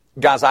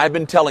Guys, I've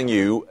been telling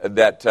you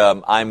that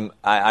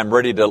I'm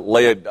ready to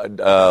lay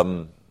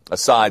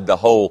aside the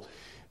whole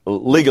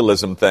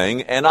legalism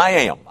thing, and I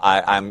am.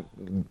 I'm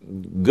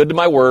good to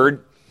my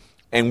word,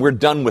 and we're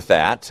done with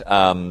that.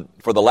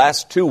 For the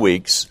last 2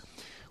 weeks,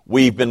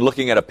 we've been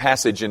looking at a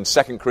passage in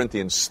 2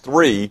 Corinthians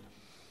 3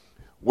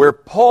 where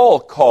Paul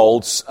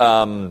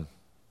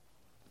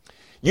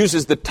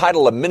uses the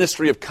title of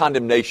ministry of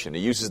condemnation.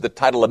 He uses the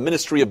title of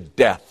ministry of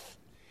death.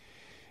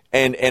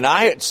 And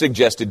I had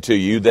suggested to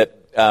you that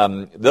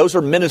those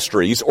are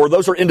ministries, or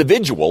those are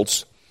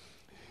individuals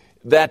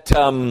that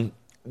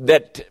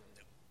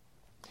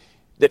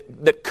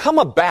come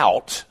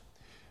about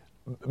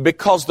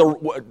because the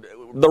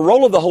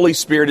role of the Holy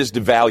Spirit is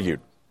devalued.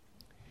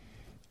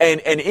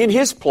 And in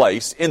his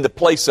place, in the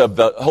place of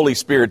the Holy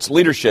Spirit's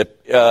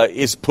leadership,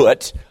 is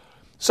put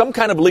some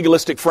kind of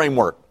legalistic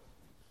framework.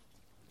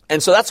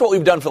 And so that's what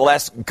we've done for the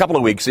last couple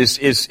of weeks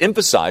is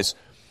emphasize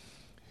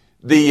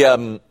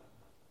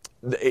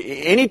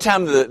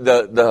anytime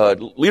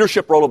the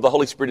leadership role of the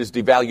Holy Spirit is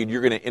devalued,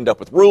 you're going to end up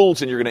with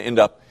rules, and you're going to end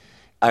up,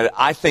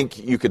 I think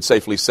you could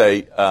safely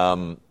say, based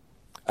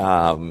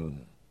on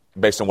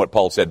what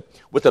Paul said,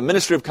 with a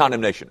ministry of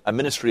condemnation, a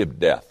ministry of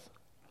death.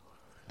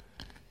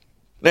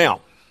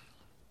 Now,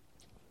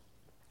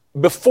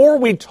 before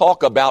we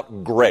talk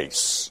about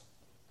grace,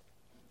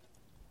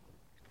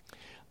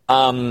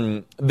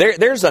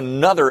 there's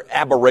another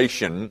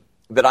aberration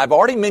that I've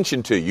already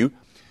mentioned to you.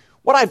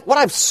 What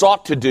I've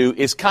sought to do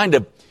is kind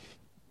of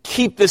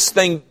keep this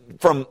thing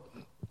from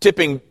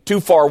tipping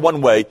too far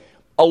one way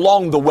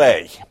along the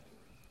way.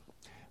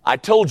 I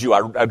told you,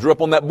 I drew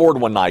up on that board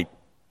one night,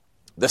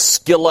 the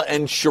Scylla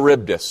and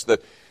Charybdis,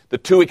 the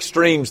two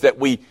extremes that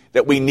we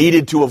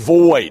needed to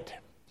avoid.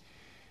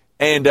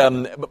 And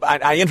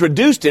I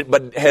introduced it,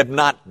 but have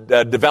not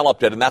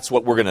developed it, and that's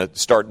what we're going to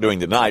start doing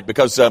tonight.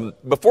 Because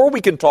before we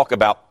can talk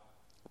about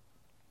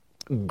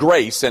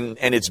grace and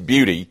its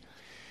beauty,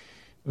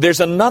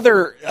 there's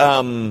another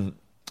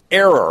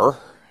error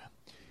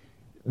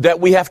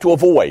that we have to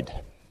avoid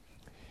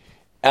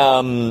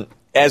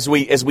as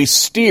we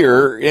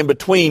steer in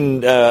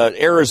between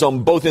errors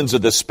on both ends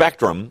of the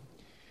spectrum.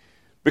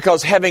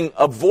 Because having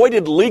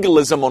avoided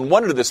legalism on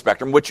one end of the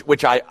spectrum,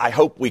 which I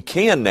hope we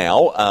can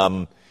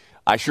now.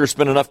 I sure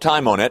spent enough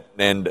time on it,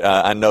 and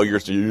I know you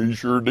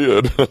sure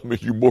did. I mean,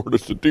 you bored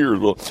us to tears.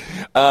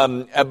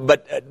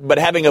 But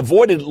having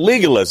avoided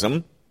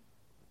legalism,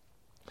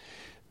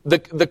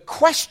 the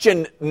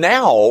question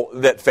now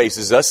that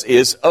faces us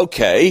is,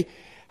 okay,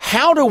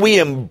 how do we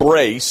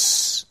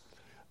embrace,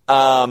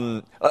 let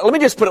me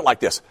just put it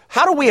like this.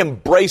 How do we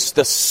embrace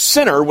the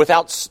sinner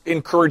without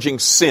encouraging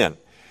sin?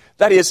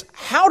 That is,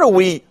 how do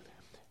we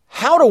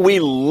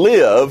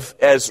live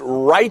as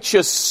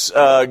righteous,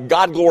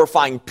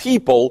 God-glorifying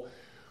people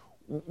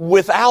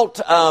without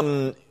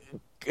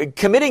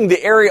committing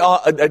the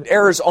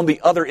errors on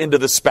the other end of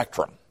the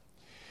spectrum?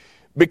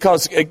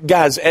 Because,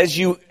 guys, as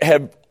you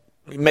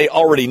may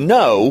already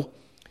know,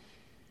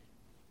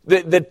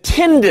 the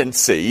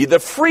tendency, the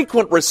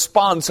frequent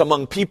response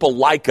among people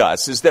like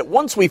us is that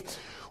once we've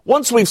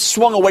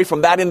swung away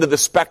from that end of the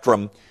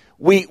spectrum,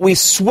 we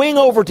swing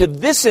over to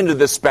this end of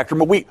the spectrum,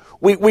 but we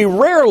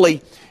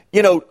rarely,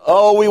 we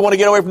want to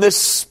get away from this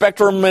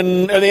spectrum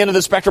and at the end of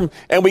the spectrum,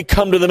 and we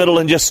come to the middle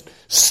and just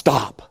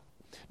stop.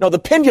 No, the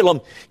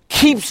pendulum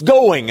keeps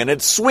going, and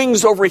it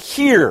swings over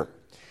here.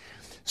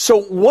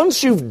 So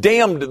once you've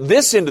damned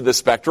this end of the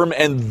spectrum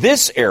and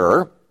this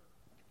error,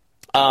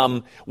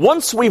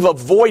 once we've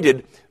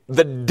avoided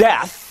the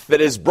death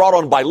that is brought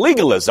on by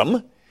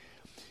legalism,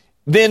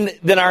 then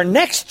our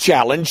next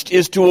challenge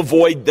is to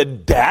avoid the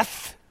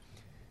death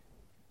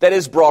that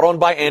is brought on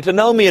by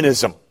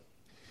antinomianism.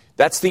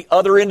 That's the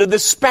other end of the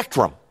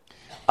spectrum.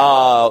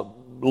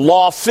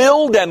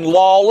 Law-filled and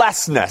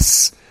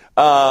lawlessness.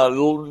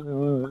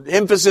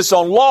 Emphasis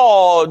on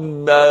law,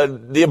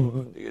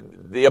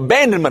 the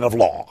abandonment of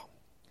law.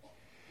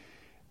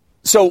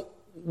 So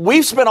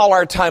we've spent all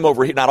our time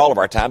over here, not all of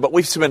our time, but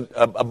we've spent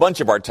a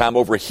bunch of our time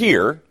over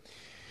here.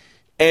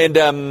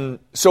 And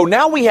so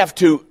now we have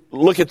to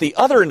look at the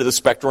other end of the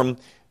spectrum,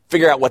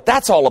 figure out what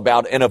that's all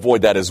about, and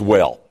avoid that as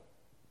well.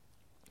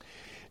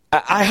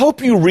 I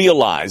hope you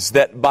realize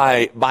that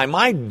by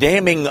my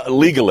damning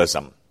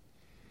legalism,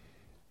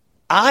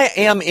 I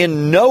am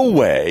in no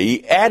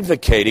way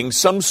advocating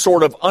some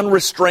sort of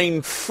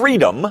unrestrained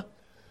freedom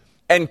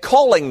and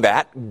calling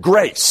that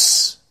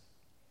grace.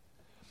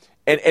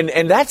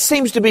 And that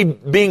seems to be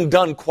being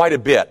done quite a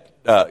bit,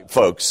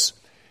 folks.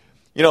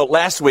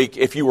 Last week,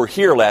 if you were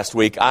here last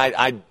week,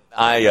 I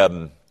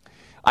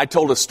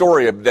told a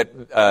story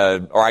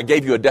or I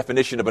gave you a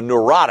definition of a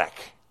neurotic.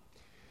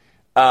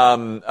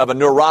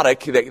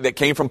 That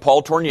came from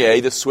Paul Tournier,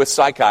 the Swiss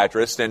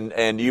psychiatrist,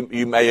 and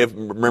you may have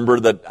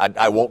remembered that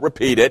I won't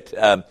repeat it,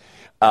 but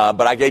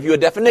I gave you a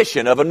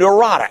definition of a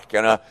neurotic,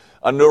 and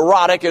a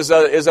neurotic is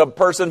a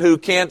person who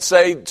can't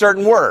say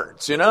certain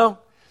words,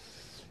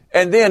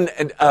 And then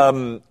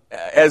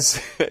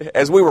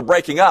as we were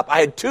breaking up, I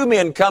had two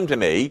men come to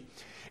me,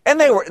 and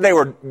they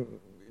were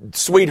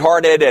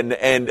sweethearted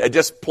and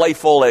just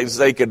playful as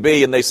they could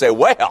be, and they say,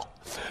 well,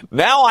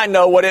 now I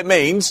know what it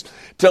means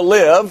to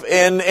live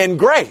in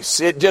grace.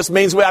 It just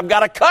means I've got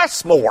to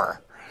cuss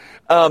more.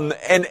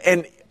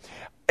 And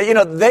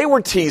they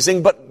were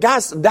teasing, but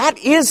guys, that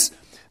is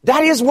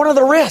one of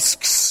the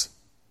risks.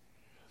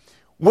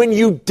 When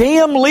you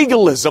damn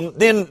legalism,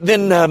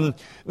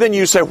 then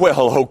you say,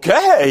 well,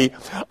 okay,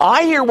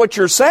 I hear what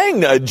you're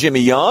saying, Jimmy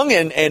Young,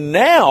 and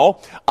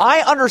now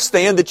I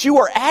understand that you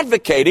are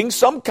advocating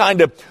some kind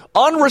of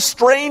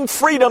unrestrained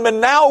freedom, and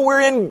now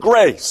we're in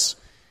grace.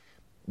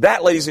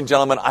 That, ladies and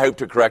gentlemen, I hope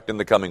to correct in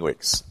the coming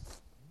weeks.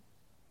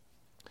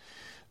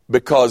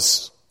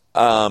 Because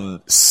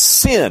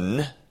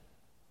sin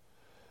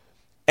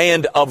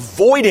and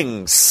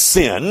avoiding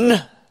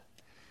sin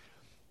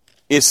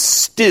is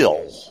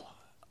still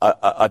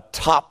a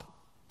top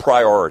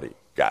priority,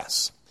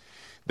 guys.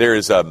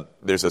 There's a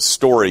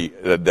story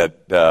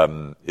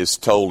that is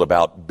told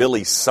about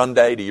Billy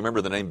Sunday. Do you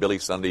remember the name Billy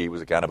Sunday? He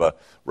was a kind of a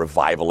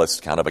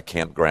revivalist, kind of a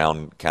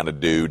campground kind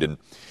of dude.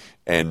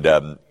 And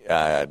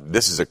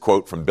this is a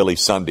quote from Billy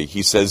Sunday.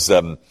 He says,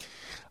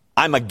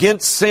 I'm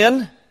against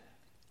sin.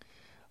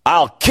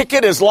 I'll kick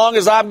it as long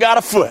as I've got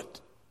a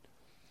foot.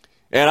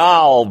 And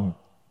I'll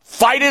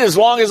fight it as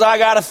long as I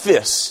got a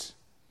fist.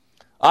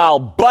 I'll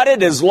butt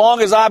it as long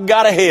as I've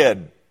got a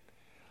head.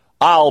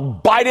 I'll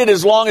bite it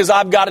as long as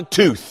I've got a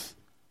tooth.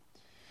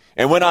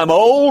 And when I'm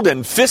old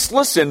and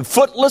fistless and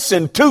footless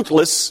and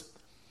toothless,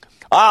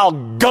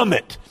 I'll gum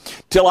it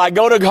till I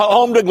go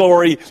home to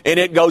glory and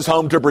it goes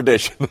home to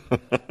perdition.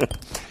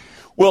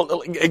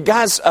 Well,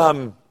 guys,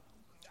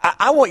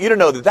 I want you to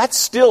know that that's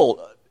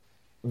still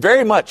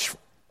very much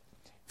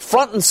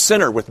front and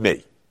center with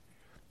me.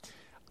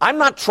 I'm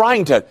not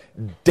trying to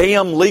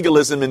damn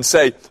legalism and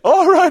say,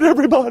 all right,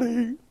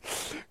 everybody,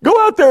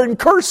 go out there and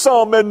curse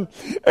some and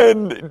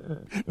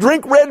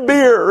drink red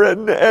beer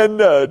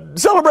and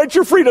celebrate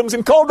your freedoms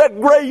and call that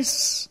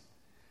grace.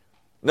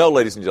 No,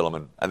 ladies and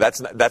gentlemen,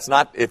 that's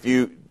not, if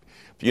you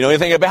know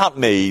anything about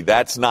me,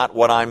 that's not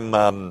what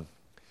I'm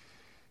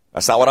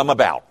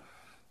about.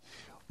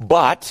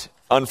 But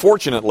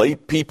unfortunately,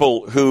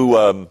 people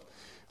who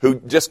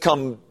just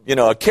come,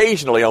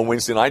 occasionally on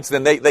Wednesday nights,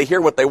 then they hear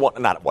what they want,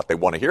 not what they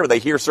want to hear. They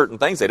hear certain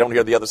things. They don't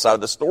hear the other side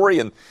of the story,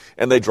 and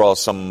they draw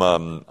some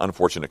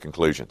unfortunate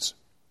conclusions.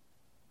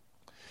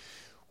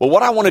 Well,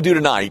 what I want to do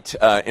tonight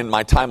in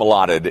my time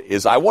allotted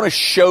is I want to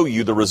show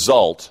you the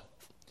result,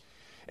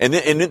 and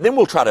then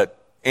we'll try to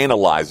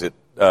analyze it,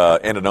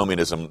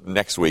 antinomianism,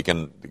 next week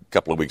and a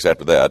couple of weeks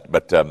after that.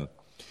 But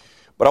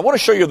I want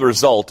to show you the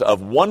result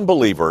of one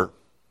believer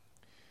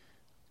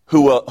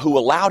who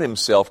allowed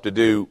himself to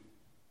do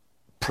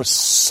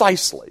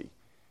precisely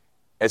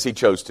as he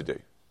chose to do.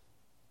 And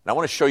I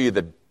want to show you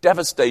the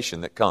devastation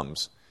that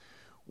comes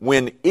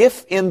when,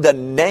 if in the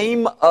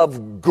name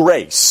of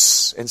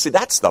grace, and see,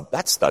 that's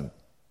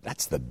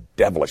the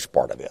devilish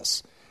part of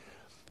this.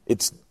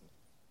 It's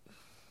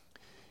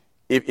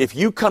if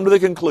you come to the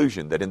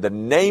conclusion that in the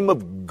name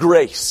of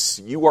grace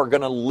you are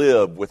going to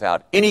live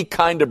without any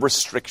kind of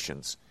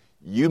restrictions,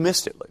 you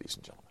missed it, ladies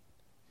and gentlemen.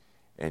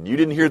 And you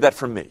didn't hear that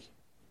from me.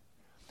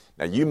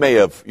 Now, you may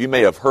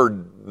have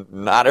heard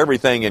not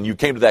everything and you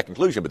came to that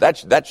conclusion, but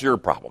that's your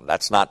problem.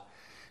 That's not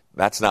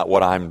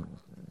what I'm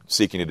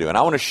seeking to do. And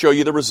I want to show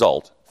you the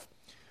result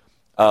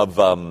of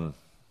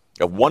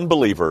one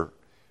believer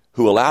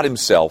who allowed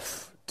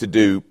himself to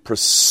do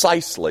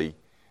precisely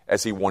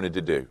as he wanted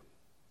to do.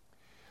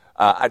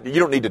 You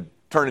don't need to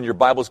turn in your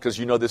Bibles because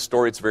you know this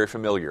story. It's very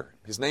familiar.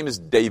 His name is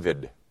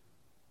David.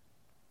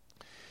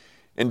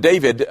 And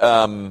David,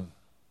 who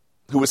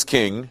was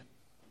king,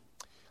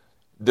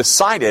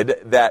 decided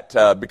that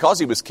because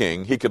he was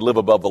king, he could live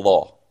above the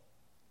law.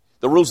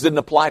 The rules didn't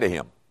apply to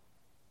him.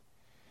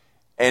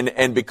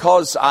 And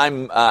because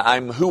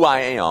I'm who I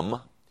am,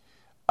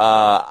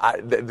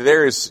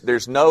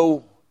 there's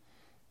no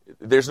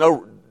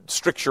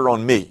stricture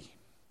on me.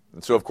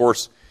 And so, of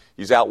course,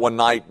 he's out one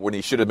night when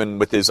he should have been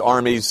with his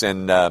armies,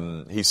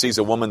 and he sees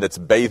a woman that's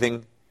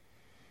bathing,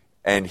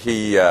 and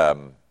he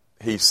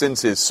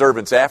sends his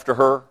servants after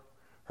her.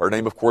 Her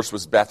name, of course,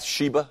 was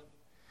Bathsheba.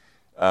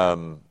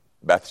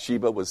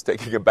 Bathsheba was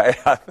taking a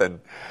bath, and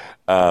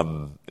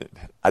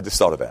I just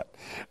thought of that.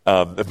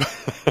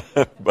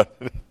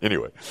 But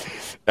anyway,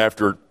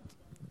 after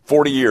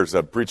 40 years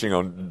of preaching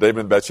on David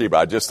and Bathsheba,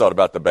 I just thought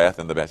about the bath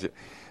and the Bathsheba.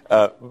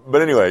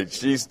 But anyway,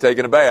 she's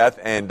taking a bath,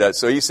 and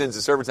so he sends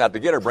the servants out to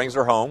get her, brings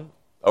her home,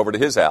 over to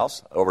his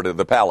house, over to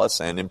the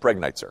palace, and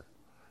impregnates her.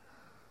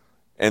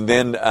 And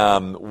then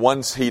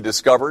once he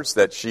discovers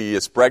that she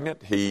is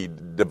pregnant, he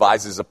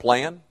devises a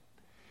plan.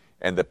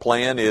 And the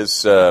plan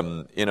is,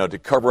 to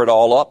cover it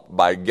all up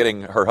by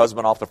getting her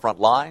husband off the front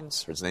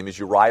lines. His name is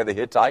Uriah the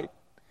Hittite.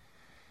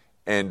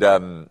 And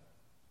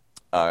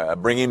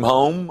bring him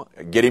home,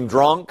 get him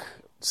drunk,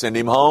 send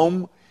him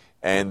home,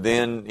 and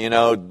then,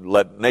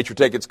 let nature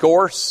take its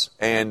course,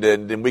 and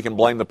then we can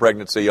blame the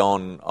pregnancy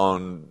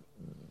on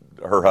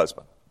her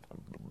husband,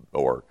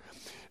 or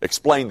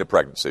explain the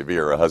pregnancy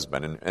via her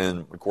husband. And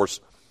of course,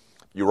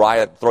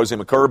 Uriah throws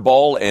him a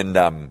curveball,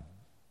 and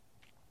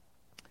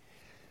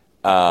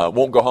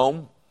won't go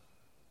home,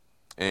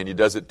 and he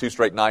does it 2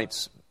 straight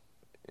nights,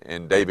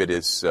 and David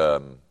is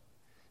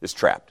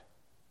trapped.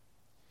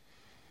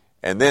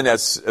 And then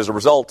as a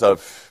result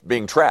of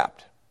being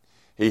trapped,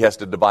 he has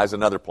to devise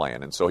another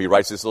plan. And so he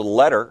writes this little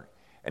letter,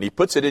 and he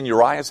puts it in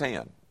Uriah's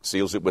hand,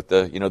 seals it with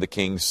the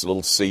king's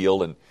little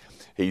seal, and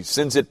he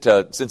sends it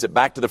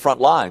back to the front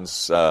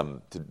lines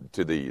to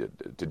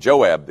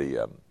Joab,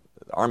 the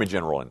army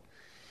general,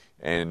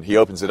 and he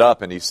opens it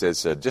up and he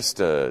says, just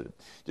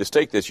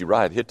take this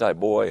Uriah the Hittite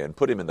boy and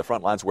put him in the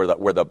front lines where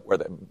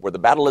the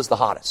battle is the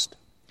hottest,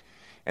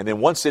 and then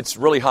once it's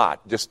really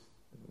hot, just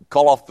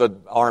call off the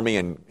army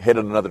and head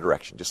in another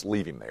direction. Just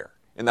leave him there.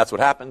 And that's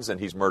what happens, and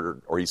he's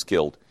murdered or he's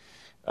killed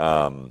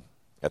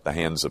at the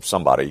hands of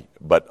somebody,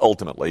 but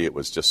ultimately it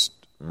was just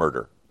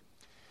murder.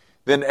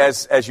 Then,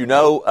 as you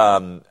know,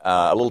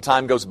 a little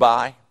time goes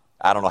by.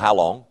 I don't know how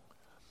long,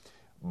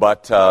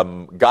 but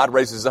God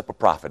raises up a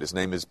prophet. His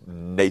name is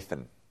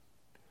Nathan.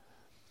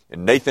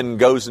 And Nathan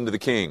goes into the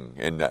king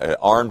and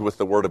armed with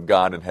the word of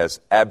God and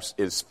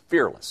is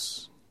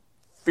fearless,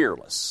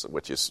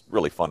 which is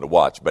really fun to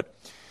watch. But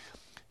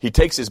he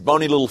takes his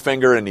bony little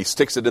finger and he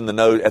sticks it in the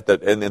nose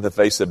in the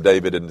face of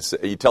David, and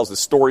he tells the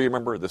story.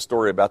 Remember the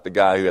story about the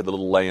guy who had the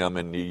little lamb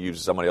and he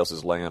used somebody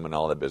else's lamb and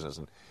all that business.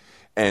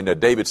 And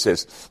David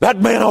says, "That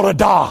man ought to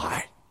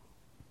die."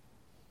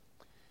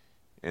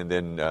 And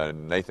then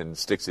Nathan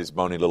sticks his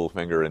bony little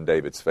finger in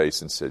David's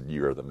face and said,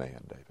 "You're the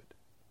man, David.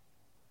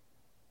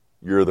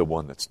 You're the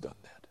one that's done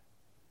that."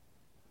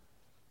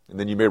 And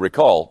then you may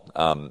recall,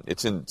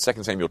 it's in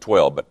 2 Samuel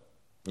 12, but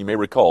you may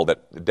recall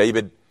that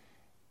David,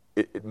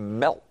 it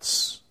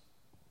melts,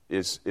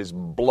 is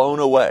blown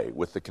away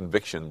with the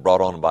conviction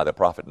brought on by the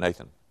prophet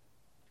Nathan.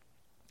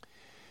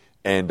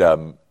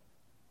 And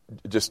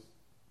just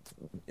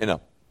in a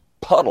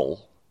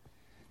puddle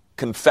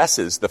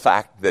confesses the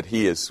fact that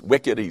he is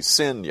wicked, he's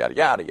sinned, yada,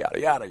 yada, yada,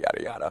 yada,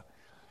 yada, yada.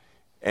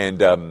 And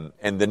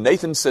then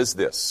Nathan says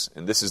this,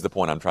 and this is the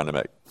point I'm trying to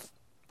make.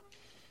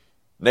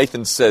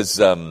 Nathan says,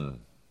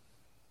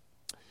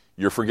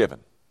 "You're forgiven,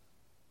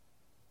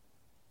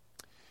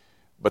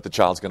 but the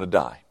child's going to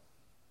die."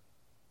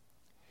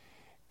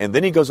 And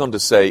then he goes on to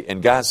say,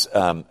 and guys,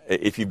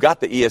 if you've got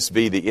the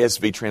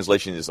ESV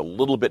translation is a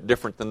little bit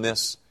different than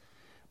this,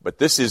 but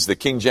this is the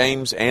King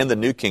James and the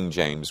New King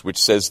James,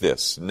 which says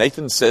this.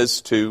 Nathan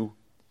says to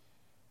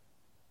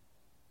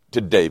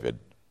David,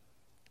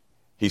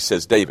 he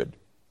says, "David,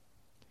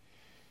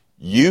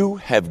 you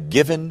have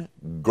given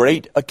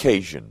great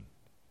occasion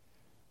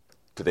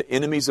to the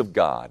enemies of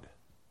God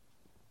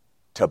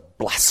to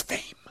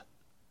blaspheme."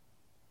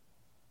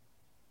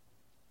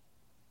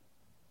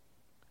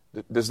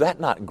 Does that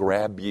not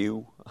grab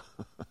you?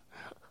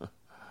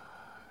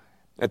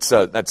 That's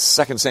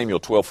 2 Samuel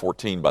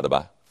 12:14, by the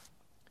by.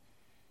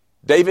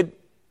 David,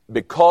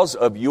 because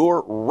of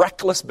your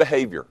reckless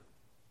behavior,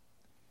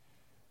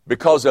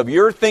 because of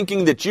your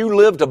thinking that you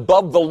lived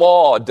above the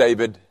law,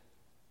 David,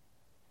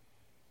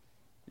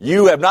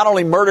 you have not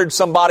only murdered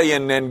somebody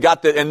and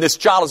this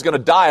child is going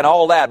to die and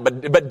all that,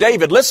 but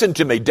David, listen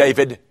to me,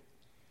 David.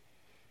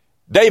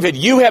 David,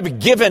 you have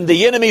given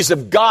the enemies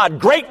of God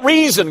great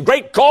reason,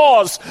 great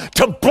cause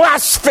to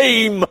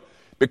blaspheme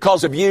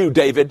because of you,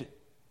 David.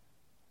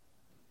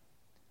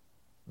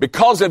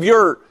 Because of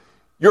your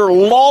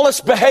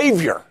lawless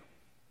behavior.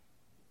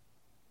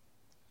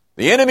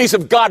 The enemies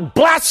of God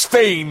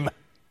blaspheme.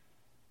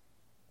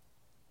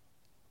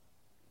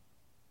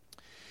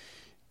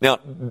 Now,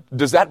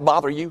 does that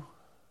bother you?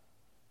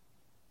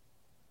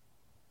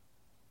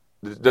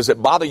 Does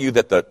it bother you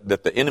that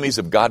the enemies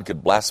of God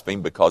could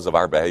blaspheme because of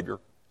our behavior?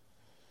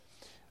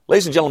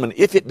 Ladies and gentlemen,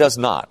 if it does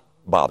not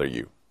bother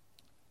you,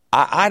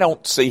 I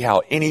don't see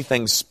how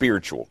anything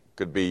spiritual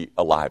could be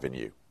alive in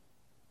you.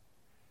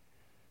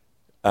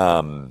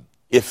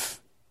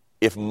 If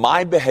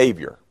my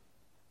behavior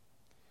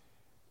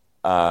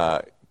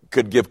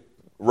could give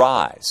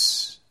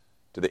rise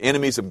to the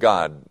enemies of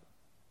God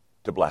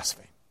to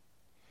blaspheme.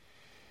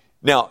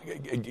 Now,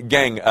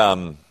 gang,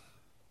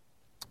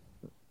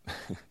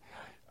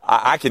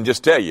 I can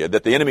just tell you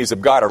that the enemies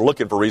of God are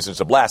looking for reasons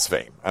to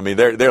blaspheme. I mean,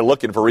 they're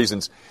looking for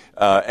reasons,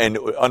 and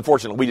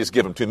unfortunately, we just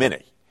give them too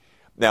many.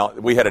 Now,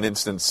 we had an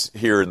instance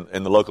here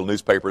in the local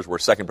newspapers where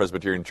Second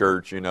Presbyterian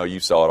Church, you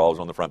saw it always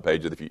on the front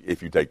page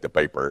if you take the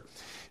paper.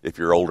 If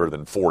you're older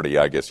than 40,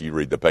 I guess you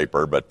read the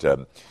paper, but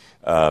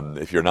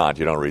if you're not,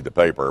 you don't read the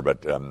paper.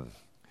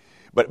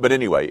 But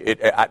anyway,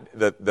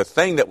 the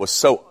thing that was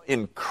so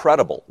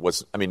incredible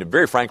was,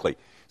 very frankly,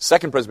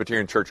 Second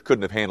Presbyterian Church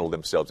couldn't have handled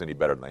themselves any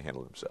better than they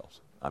handled themselves.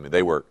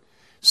 They were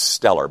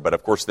stellar. But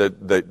of course,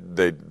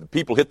 the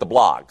people hit the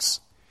blogs.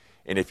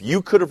 And if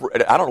you could have,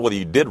 I don't know whether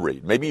you did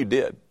read, maybe you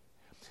did.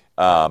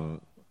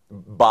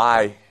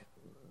 By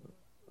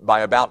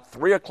about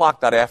 3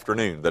 o'clock that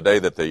afternoon, the day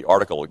that the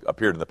article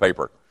appeared in the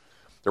paper,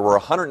 there were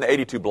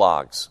 182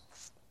 blogs,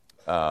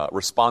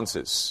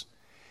 responses.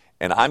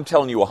 And I'm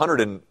telling you,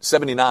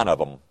 179 of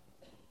them,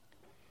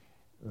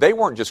 they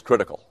weren't just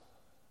critical.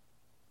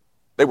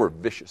 They were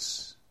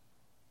vicious.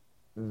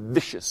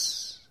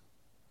 Vicious.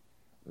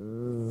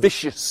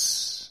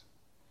 Vicious.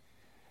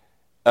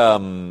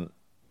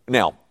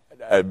 Now,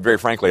 very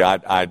frankly,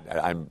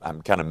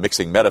 I'm kind of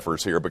mixing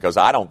metaphors here because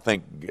I don't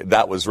think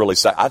that was really,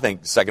 I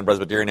think Second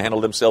Presbyterian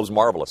handled themselves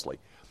marvelously.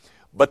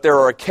 But there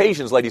are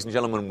occasions, ladies and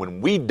gentlemen,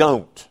 when we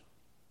don't.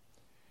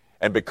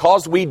 And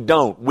because we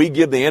don't, we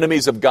give the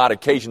enemies of God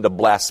occasion to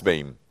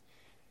blaspheme.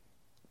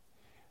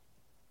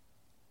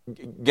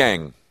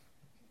 Gang,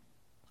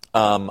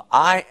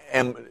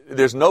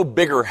 there's no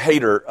bigger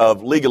hater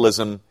of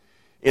legalism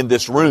in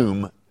this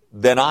room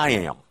than I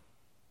am.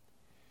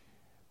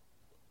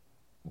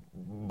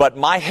 But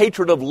my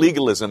hatred of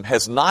legalism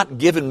has not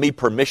given me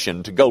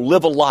permission to go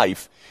live a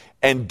life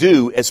and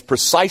do as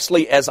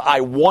precisely as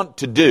I want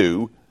to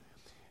do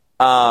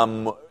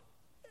when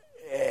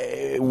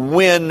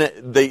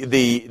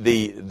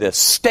the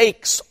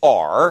stakes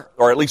are,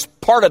 or at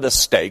least part of the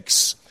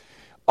stakes,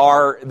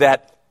 are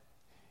that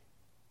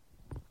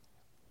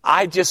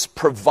I just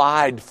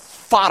provide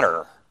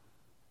fodder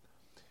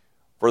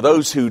for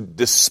those who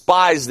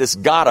despise this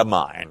God of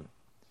mine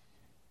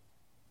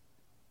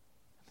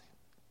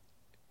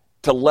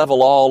to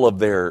level all of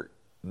their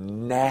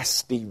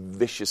nasty,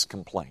 vicious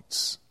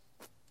complaints.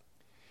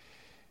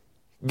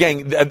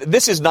 Gang,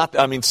 this is not,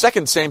 2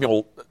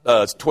 Samuel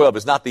 12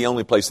 is not the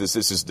only place this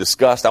is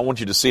discussed. I want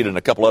you to see it in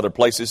a couple other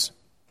places.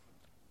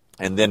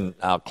 And then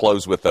I'll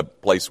close with a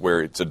place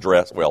where it's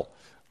addressed,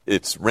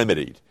 it's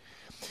remedied.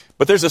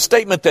 But there's a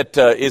statement that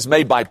is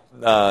made by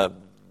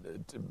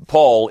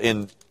Paul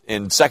in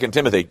 2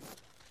 Timothy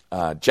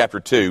chapter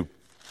 2,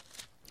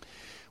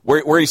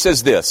 where he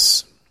says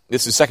this.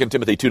 This is 2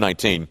 Timothy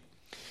 2:19.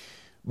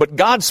 But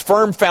God's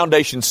firm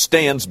foundation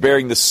stands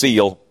bearing the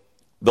seal.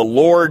 The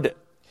Lord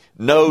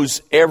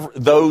knows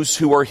those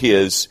who are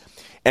his,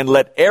 and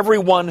let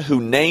everyone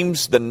who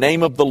names the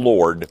name of the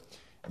Lord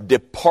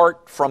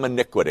depart from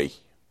iniquity.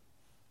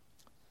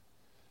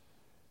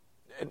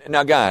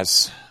 Now,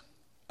 guys,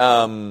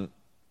 I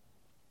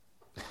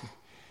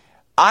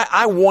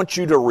want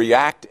you to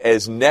react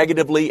as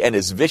negatively and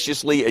as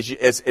viciously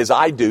as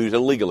I do to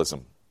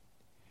legalism.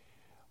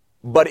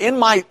 But in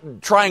my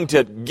trying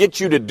to get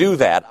you to do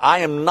that, I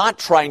am not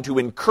trying to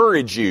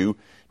encourage you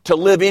to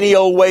live any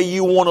old way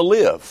you want to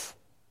live.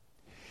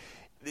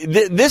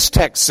 This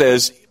text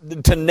says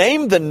to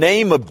name the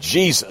name of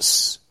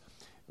Jesus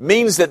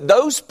means that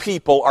those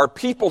people are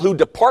people who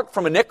depart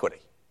from iniquity.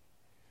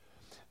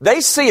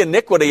 They see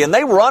iniquity and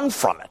they run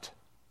from it.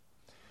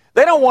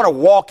 They don't want to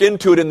walk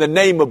into it in the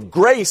name of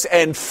grace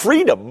and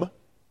freedom.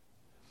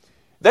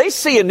 They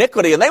see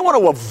iniquity and they want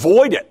to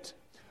avoid it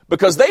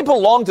because they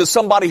belong to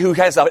somebody who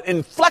has an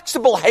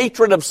inflexible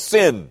hatred of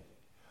sin.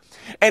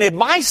 And if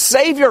my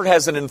Savior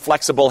has an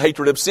inflexible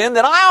hatred of sin,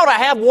 then I ought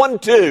to have one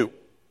too.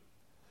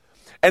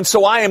 And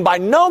so I am by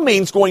no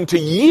means going to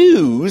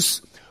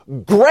use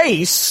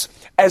grace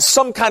as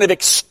some kind of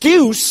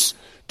excuse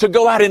to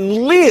go out and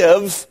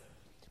live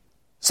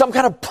some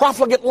kind of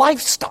profligate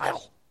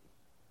lifestyle.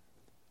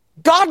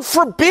 God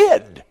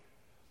forbid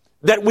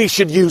that we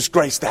should use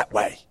grace that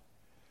way.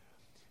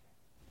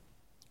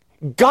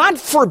 God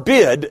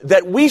forbid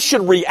that we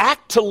should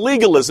react to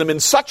legalism in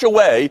such a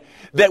way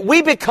that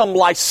we become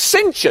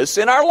licentious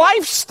in our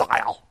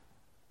lifestyle.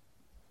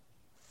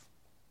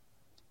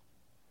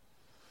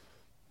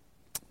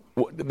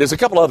 There's a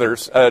couple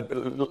others.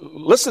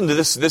 Listen to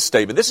this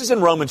statement. This is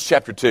in Romans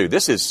chapter 2.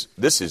 This is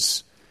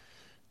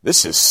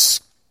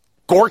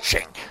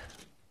scorching.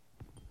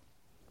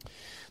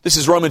 This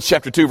is Romans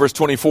chapter 2, verse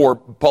 24.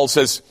 Paul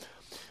says,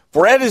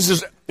 For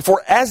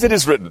as it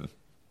is written,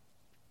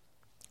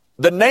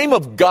 the name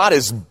of God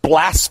is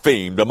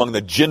blasphemed among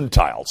the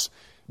Gentiles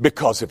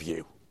because of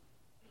you.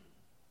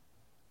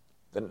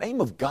 The name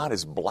of God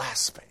is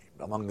blasphemed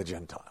among the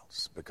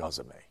Gentiles because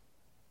of me.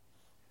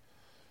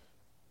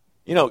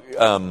 You know,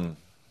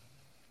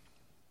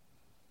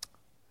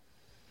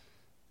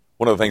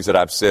 one of the things that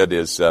I've said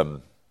is, I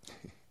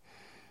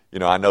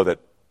know that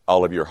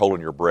all of you are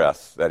holding your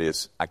breath. That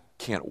is, I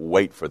can't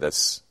wait for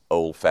this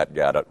old fat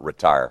guy to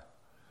retire.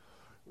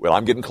 Well,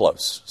 I'm getting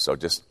close, so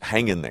just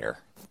hang in there.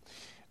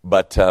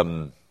 But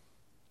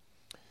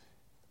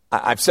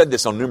I've said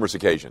this on numerous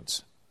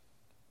occasions.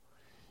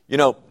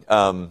 How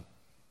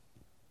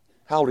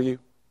old are you?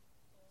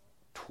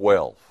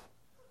 12.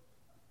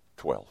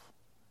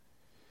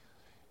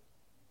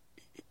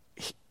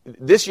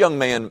 This young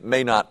man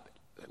may not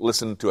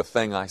listen to a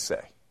thing I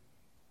say.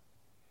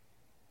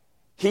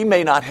 He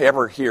may not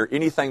ever hear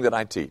anything that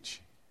I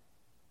teach.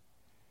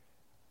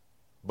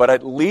 But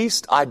at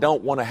least I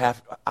don't want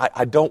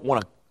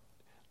to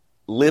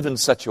live in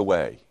such a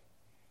way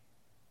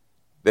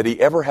that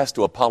he ever has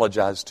to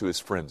apologize to his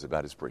friends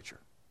about his preacher.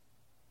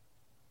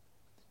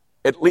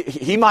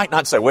 He might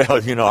not say,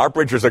 well, our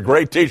preacher's a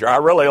great teacher. I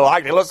really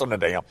like to listen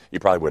to him. He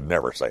probably would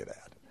never say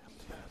that.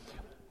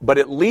 But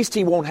at least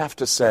he won't have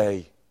to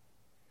say,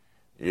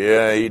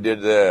 yeah, he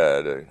did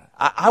that.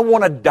 I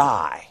want to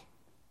die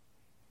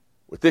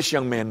with this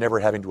young man never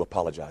having to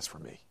apologize for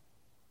me.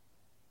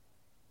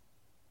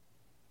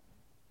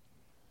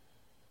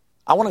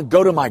 I want to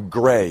go to my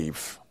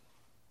grave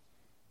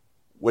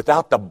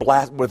without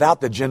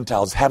the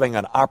Gentiles having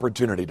an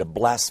opportunity to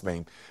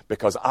blaspheme,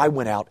 because I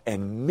went out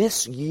and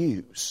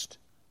misused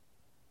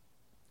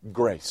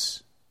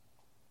grace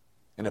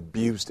and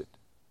abused it,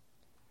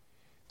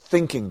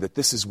 thinking that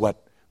this is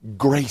what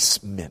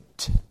grace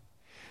meant.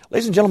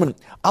 Ladies and gentlemen,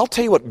 I'll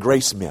tell you what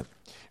grace meant,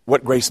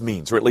 what grace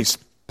means, or at least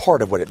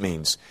part of what it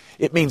means.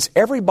 It means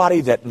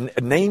everybody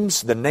that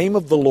names the name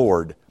of the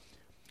Lord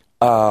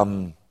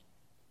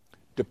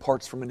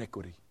departs from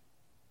iniquity.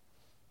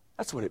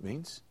 That's what it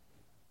means.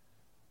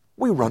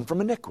 We run from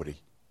iniquity.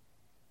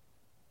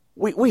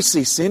 We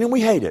see sin and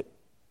we hate it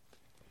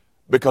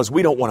because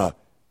we don't want to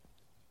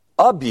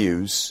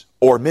abuse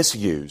or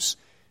misuse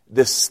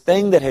this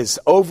thing that has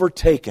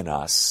overtaken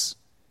us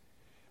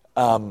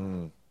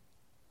and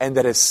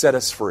that has set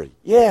us free.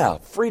 Yeah,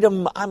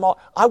 freedom,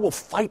 I will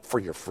fight for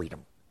your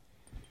freedom.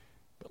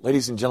 But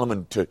ladies and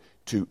gentlemen,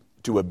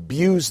 to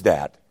abuse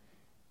that,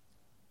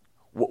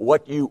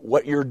 what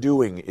you're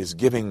doing is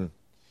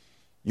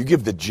you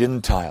give the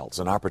Gentiles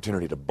an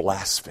opportunity to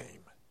blaspheme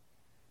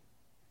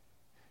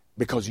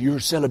because you're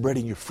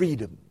celebrating your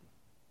freedom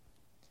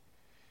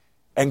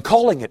and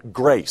calling it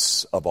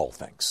grace of all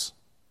things.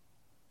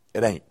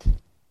 It ain't.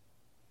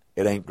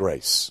 It ain't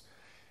grace.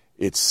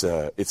 It's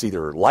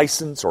either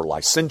license or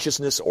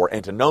licentiousness or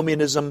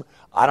antinomianism.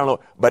 I don't know,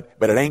 but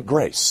it ain't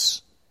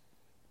grace,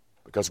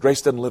 because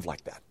grace doesn't live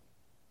like that.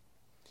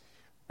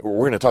 We're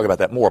going to talk about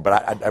that more,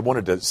 but I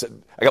wanted to.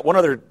 I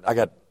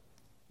got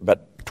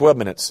about 12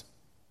 minutes.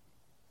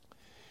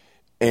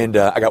 And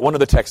I got one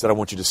other text that I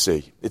want you to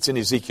see. It's in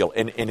Ezekiel.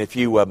 And if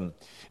you've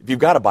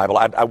got a Bible,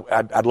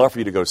 I'd love for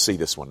you to go see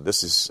this one.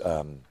 This is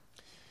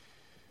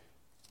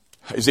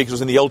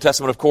Ezekiel's in the Old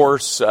Testament, of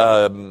course.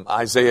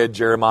 Isaiah,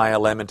 Jeremiah,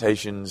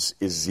 Lamentations,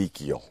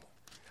 Ezekiel.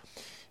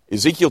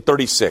 Ezekiel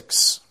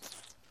 36.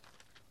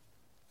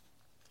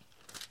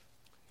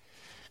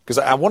 Because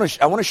I want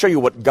to show you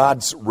what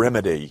God's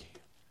remedy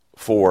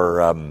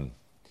for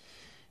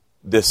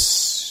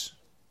this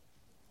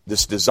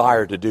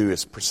desire to do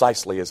is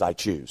precisely as I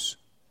choose.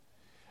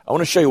 I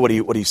want to show you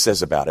what he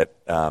says about it.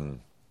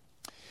 In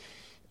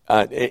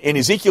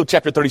Ezekiel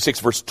chapter 36,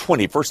 verse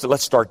 20, first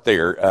let's start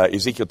there,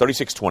 Ezekiel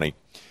 36:20.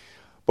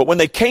 But when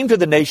they came to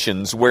the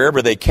nations,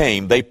 wherever they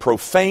came, they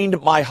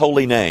profaned my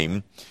holy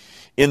name,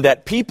 in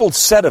that people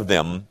said of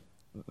them,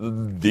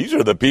 these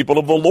are the people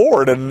of the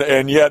Lord,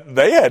 and yet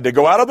they had to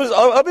go out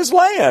of his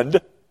land.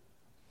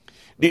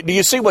 Do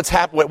you see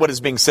what is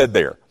being said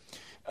there?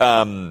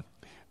 The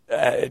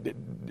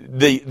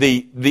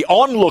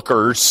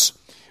onlookers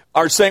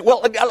are saying,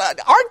 well,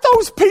 aren't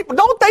those people,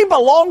 don't they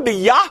belong to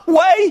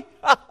Yahweh?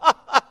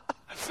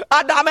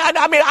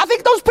 I mean, I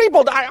think those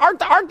people,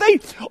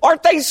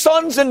 aren't they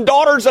sons and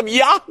daughters of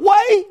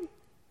Yahweh?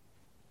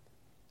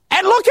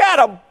 And look at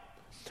them.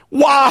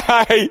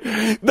 Why?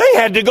 They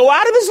had to go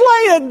out of his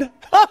land.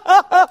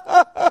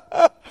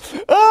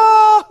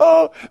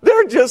 Oh,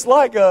 they're just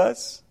like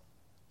us.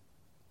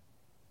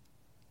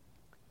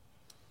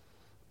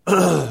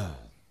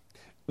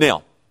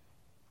 Now,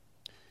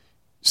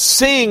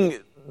 seeing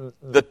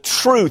the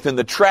truth and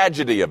the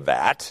tragedy of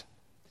that,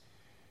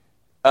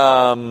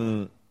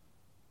 God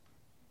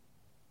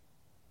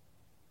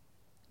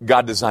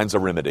designs a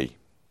remedy.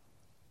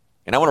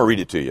 And I want to read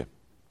it to you.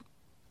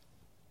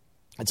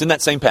 It's in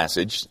that same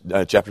passage,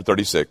 chapter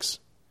 36.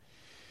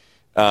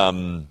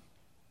 I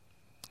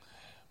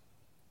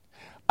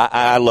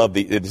love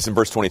it's in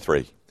verse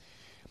 23.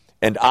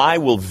 And I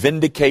will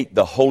vindicate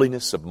the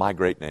holiness of my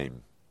great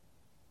name.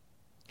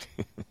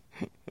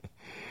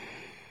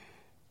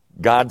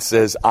 God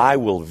says, I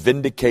will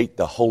vindicate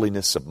the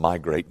holiness of my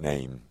great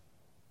name.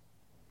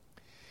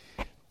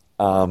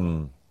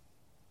 How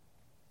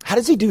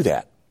does he do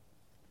that?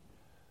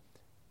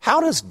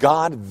 How does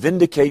God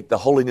vindicate the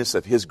holiness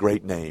of his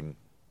great name?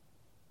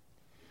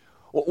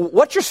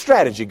 What's your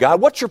strategy,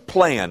 God? What's your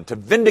plan to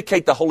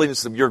vindicate the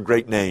holiness of your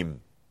great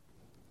name?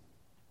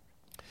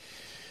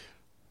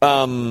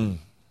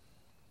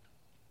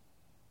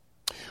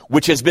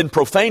 Which has been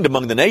profaned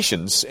among the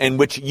nations, and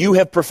which you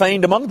have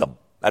profaned among them.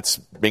 That's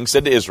being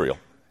said to Israel.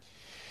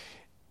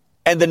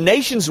 And the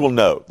nations will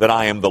know that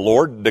I am the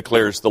Lord,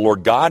 declares the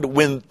Lord God,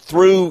 when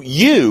through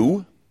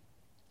you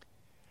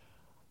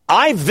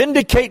I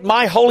vindicate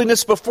my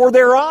holiness before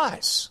their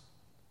eyes.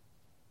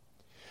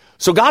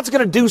 So God's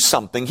going to do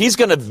something. He's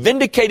going to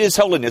vindicate his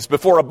holiness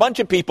before a bunch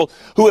of people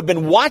who have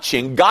been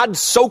watching God's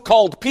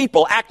so-called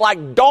people act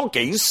like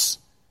donkeys,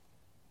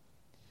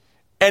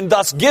 and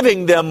thus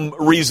giving them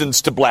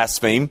reasons to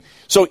blaspheme.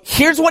 So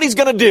here's what he's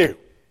going to do.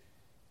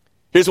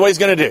 Here's what he's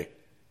going to do.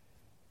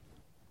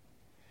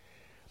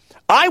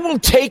 I will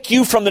take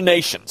you from the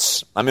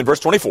nations. I'm in verse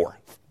 24.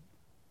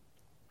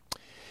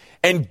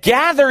 And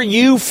gather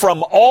you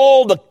from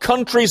all the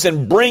countries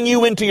and bring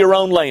you into your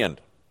own land.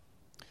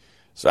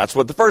 So that's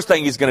what the first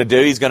thing he's going to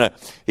do. He's going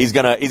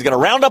to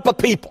round up a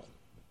people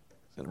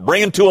and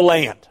bring them to a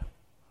land.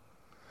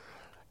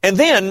 And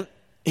then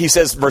he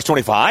says, verse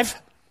 25,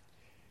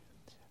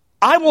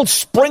 I will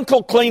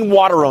sprinkle clean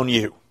water on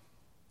you,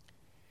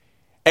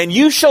 And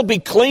you shall be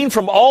clean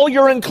from all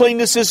your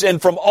uncleannesses,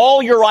 and from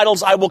all your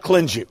idols I will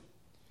cleanse you.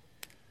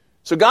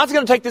 So God's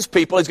going to take this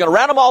people, He's going to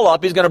round them all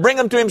up, He's going to bring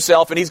them to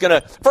Himself, and He's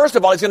going to, first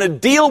of all, He's going to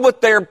deal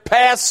with their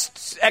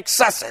past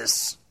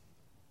excesses.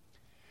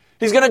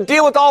 He's going to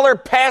deal with all their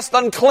past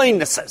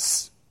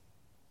uncleannesses.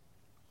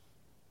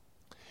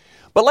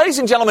 But ladies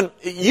and gentlemen,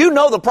 you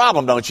know the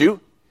problem, don't you?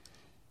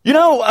 You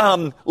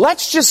know,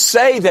 let's just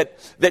say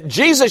that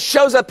Jesus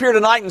shows up here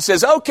tonight and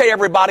says, okay,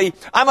 everybody,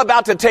 I'm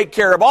about to take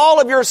care of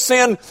all of your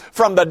sin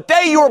from the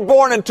day you were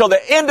born until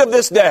the end of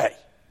this day.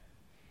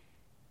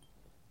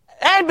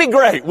 That'd be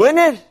great,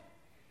 wouldn't it?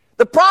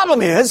 The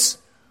problem is,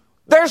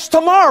 there's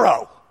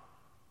tomorrow.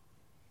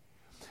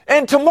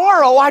 And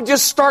tomorrow I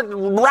just start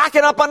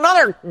racking up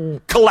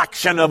another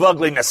collection of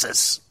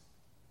uglinesses.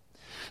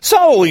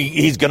 So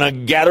he's going to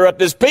gather up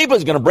this people.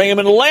 He's going to bring them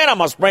in the land. I'm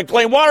going to sprinkle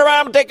clean water around.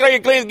 I'm going to take care of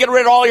your clean, get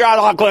rid of all your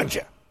idols. I'll cleanse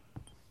you.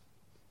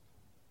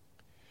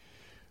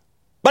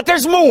 But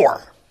there's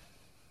more.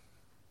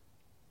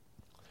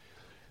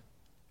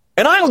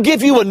 And I'll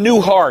give you a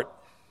new heart.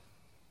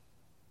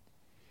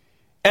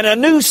 And a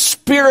new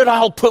spirit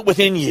I'll put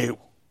within you.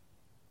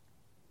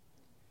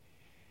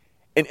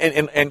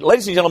 And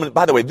ladies and gentlemen,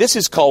 by the way, this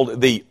is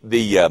called the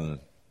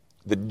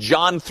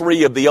John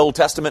 3 of the Old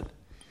Testament.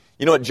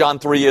 You know what John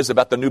 3 is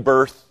about the new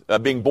birth,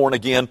 being born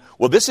again?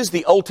 Well, this is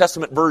the Old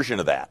Testament version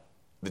of that.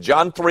 The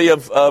John 3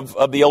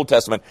 of the Old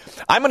Testament.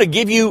 I'm going to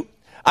give you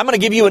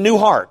a new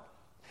heart.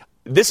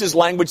 This is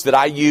language that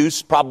I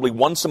use probably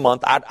once a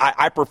month.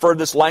 I prefer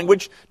this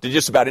language to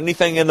just about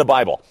anything in the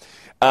Bible.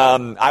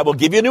 I will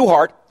give you a new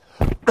heart,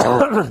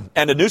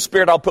 and a new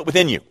spirit I'll put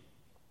within you.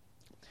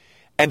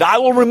 And I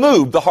will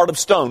remove the heart of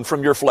stone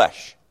from your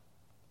flesh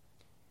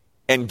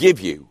and give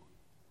you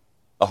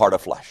a heart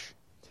of flesh.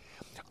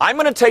 I'm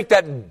going to take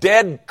that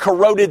dead,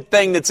 corroded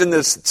thing that's in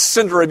the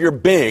center of your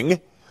being,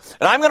 and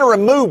I'm going to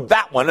remove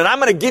that one, and I'm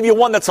going to give you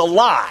one that's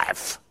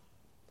alive.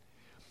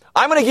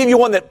 I'm going to give you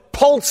one that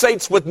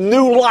pulsates with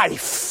new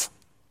life.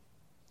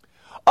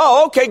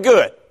 Oh, okay,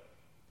 good.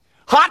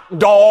 Hot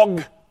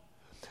dog.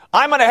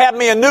 I'm going to have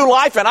me a new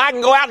life, and I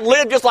can go out and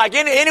live just like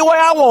any way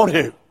I want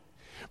to.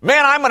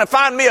 Man, I'm going to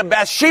find me a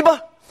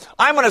Bathsheba.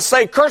 I'm going to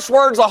say curse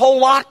words a whole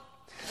lot.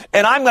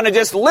 And I'm going to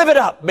just live it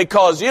up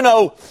because, you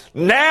know,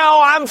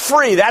 now I'm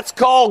free. That's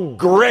called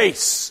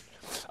grace.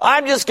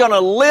 I'm just going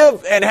to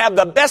live and have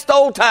the best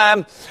old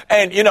time.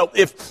 And, you know,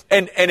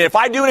 if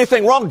I do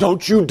anything wrong,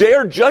 don't you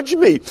dare judge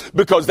me,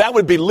 because that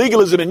would be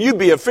legalism and you'd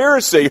be a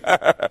Pharisee.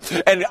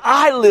 And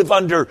I live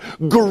under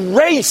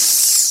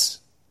grace.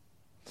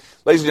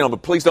 Ladies and gentlemen,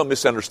 please don't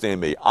misunderstand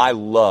me. I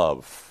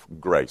love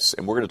grace,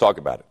 and we're going to talk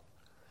about it.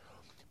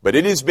 But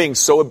it is being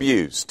so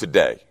abused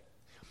today.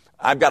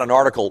 I've got an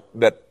article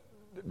that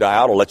I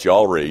ought to let you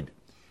all read.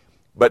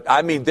 But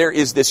I mean, there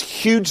is this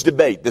huge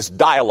debate, this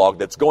dialogue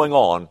that's going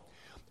on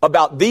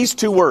about these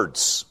two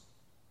words.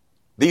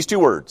 These two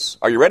words.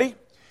 Are you ready?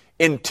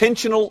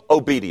 Intentional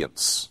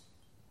obedience.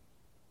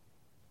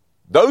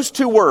 Those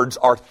two words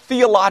are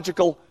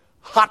theological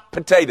hot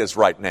potatoes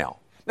right now.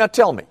 Now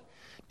tell me,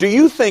 do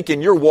you think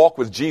in your walk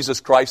with Jesus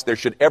Christ there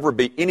should ever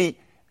be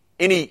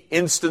any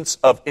instance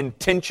of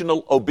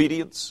intentional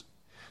obedience?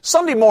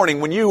 Sunday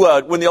morning when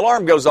the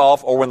alarm goes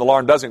off, or when the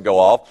alarm doesn't go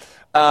off,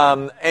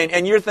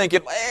 and you're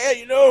thinking,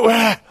 you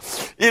know,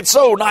 it's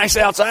so nice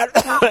outside,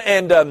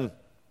 and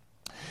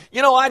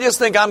you know, I just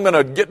think I'm going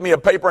to get me a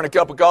paper and a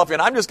cup of coffee,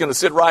 and I'm just going to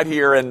sit right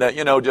here and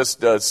you know,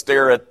 just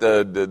stare at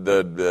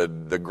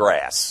the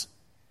grass.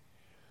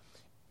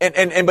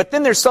 But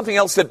then there's something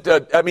else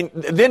that, I mean,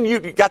 then you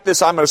got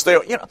this, I'm going to stay,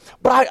 you know,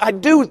 but I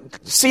do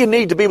see a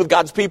need to be with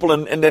God's people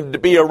and then to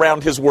be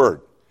around His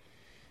Word.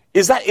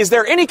 Is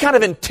there any kind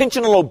of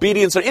intentional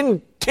obedience or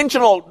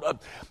intentional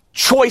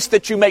choice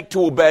that you make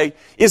to obey?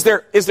 Is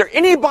there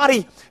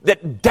anybody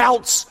that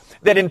doubts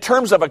that in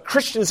terms of a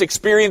Christian's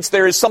experience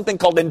there is something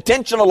called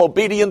intentional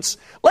obedience?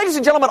 Ladies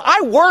and gentlemen,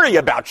 I worry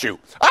about you.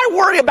 I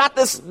worry about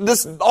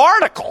this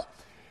article.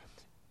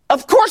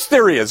 Of course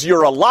there is.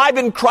 You're alive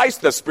in Christ.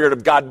 The Spirit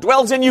of God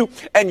dwells in you,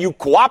 and you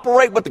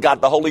cooperate with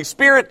God, the Holy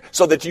Spirit,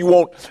 so that you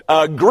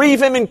won't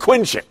grieve Him and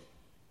quench Him.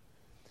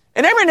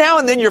 And every now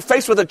and then you're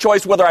faced with a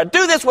choice whether I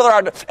do this,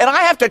 and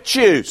I have to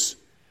choose.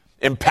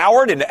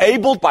 Empowered,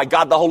 enabled by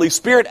God, the Holy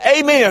Spirit.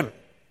 Amen.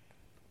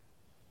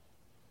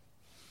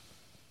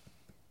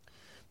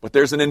 But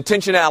there's an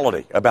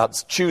intentionality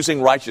about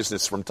choosing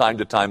righteousness from time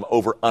to time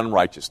over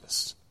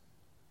unrighteousness.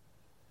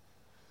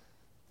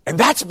 And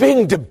that's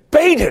being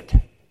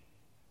debated.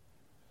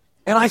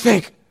 And I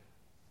think,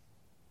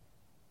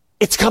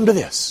 it's come to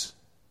this.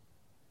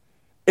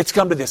 It's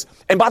come to this.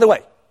 And by the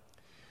way,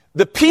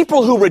 the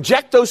people who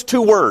reject those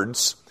two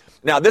words,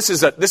 now this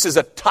is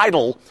a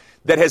title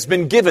that has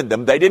been given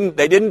them. They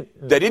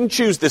didn't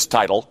choose this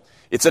title.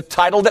 It's a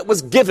title that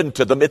was given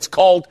to them. It's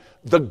called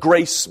the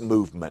Grace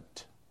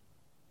Movement,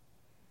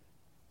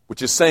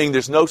 which is saying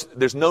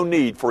there's no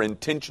need for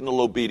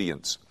intentional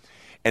obedience.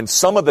 And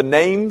some of the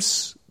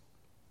names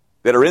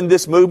that are in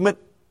this movement,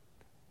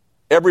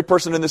 every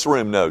person in this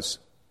room knows.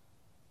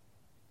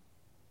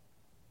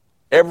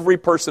 Every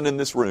person in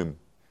this room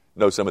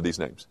know some of these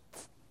names.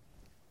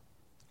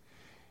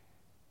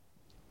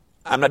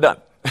 I'm not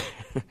done.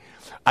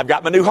 I've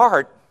got my new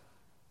heart.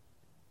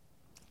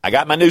 I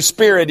got my new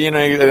spirit,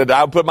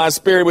 I'll put my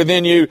spirit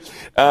within you,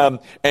 and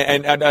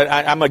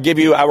I'm going to give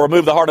you, I'll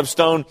remove the heart of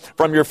stone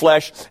from your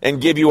flesh and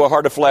give you a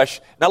heart of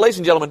flesh. Now, ladies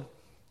and gentlemen,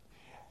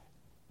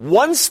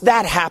 once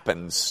that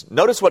happens,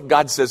 notice what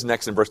God says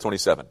next in verse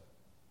 27.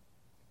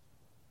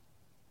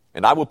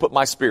 And I will put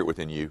my spirit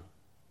within you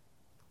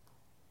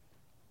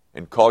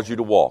and cause you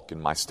to walk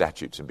in my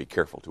statutes and be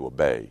careful to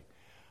obey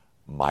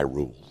my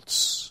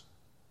rules.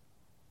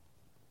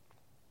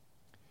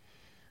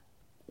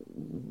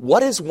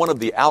 What is one of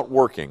the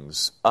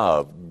outworkings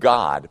of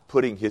God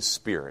putting His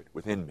Spirit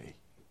within me?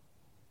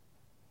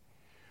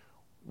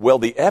 Well,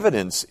 the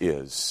evidence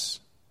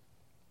is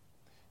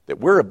that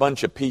we're a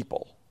bunch of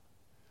people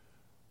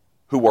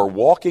who are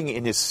walking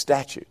in His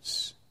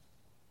statutes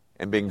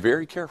and being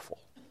very careful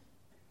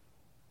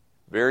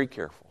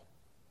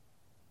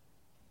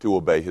to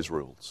obey His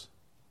rules.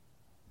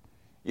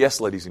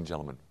 Yes, ladies and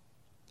gentlemen,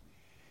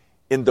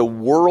 in the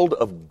world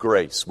of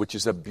grace, which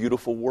is a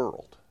beautiful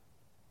world,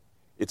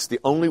 it's the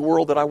only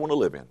world that I want to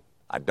live in.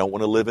 I don't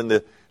want to live in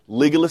the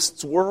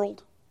legalists'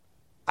 world.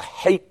 I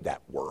hate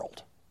that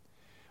world.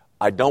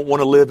 I don't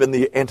want to live in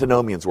the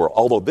antinomians' world,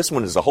 although this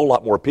one is a whole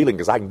lot more appealing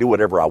because I can do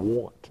whatever I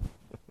want.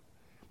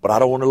 But I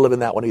don't want to live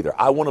in that one either.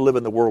 I want to live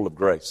in the world of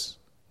grace.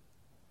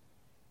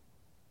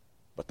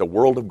 But the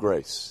world of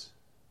grace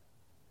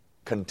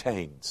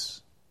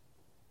contains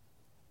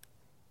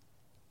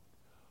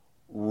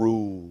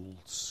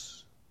rules.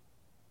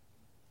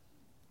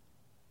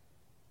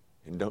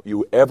 And don't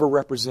you ever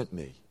represent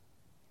me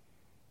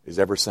as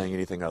ever saying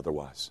anything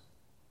otherwise.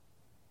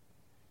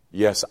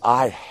 Yes,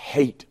 I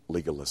hate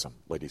legalism,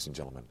 ladies and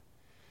gentlemen,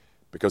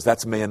 because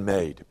that's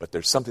man-made. But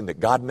there's something that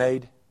God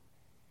made,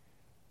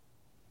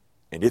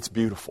 and it's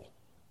beautiful.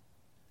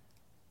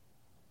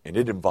 And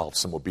it involves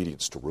some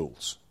obedience to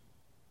rules.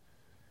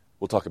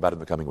 We'll talk about it in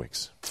the coming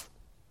weeks.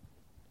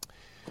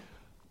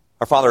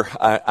 Our Father,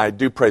 I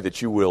do pray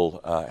that you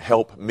will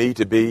help me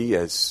to be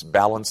as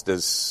balanced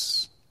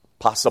as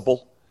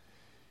possible.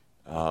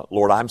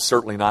 Lord, I'm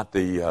certainly not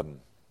the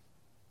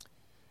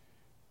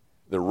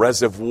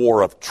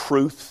reservoir of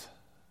truth.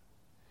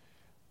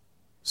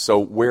 So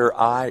where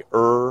I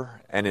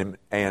err and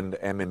am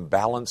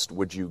imbalanced,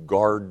 would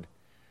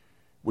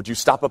you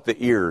stop up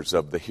the ears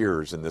of the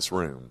hearers in this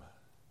room?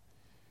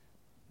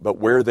 But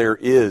where there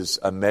is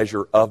a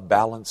measure of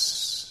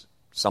balance,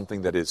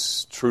 something that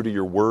is true to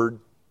your word,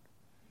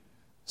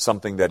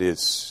 something that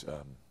is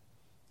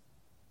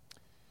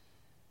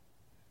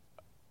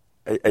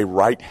a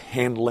right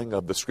handling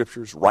of the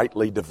Scriptures,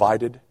 rightly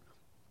divided,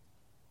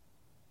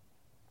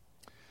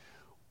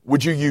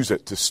 would you use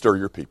it to stir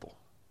your people?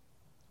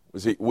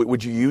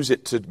 Would you use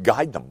it to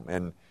guide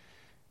them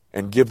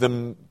and give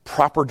them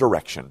proper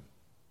direction?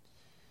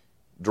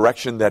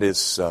 Direction that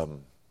is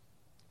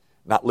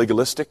not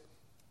legalistic,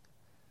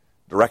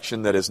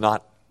 direction that is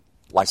not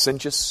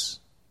licentious,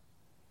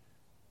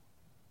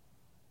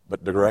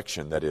 but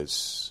direction that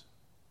is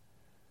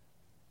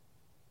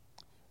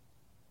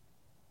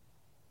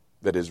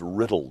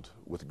riddled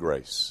with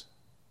grace.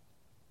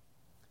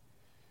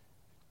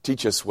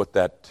 Teach us what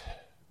that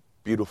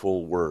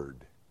beautiful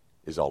word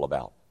is all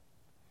about.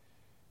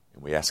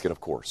 And we ask it,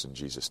 of course, in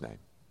Jesus' name.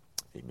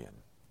 Amen.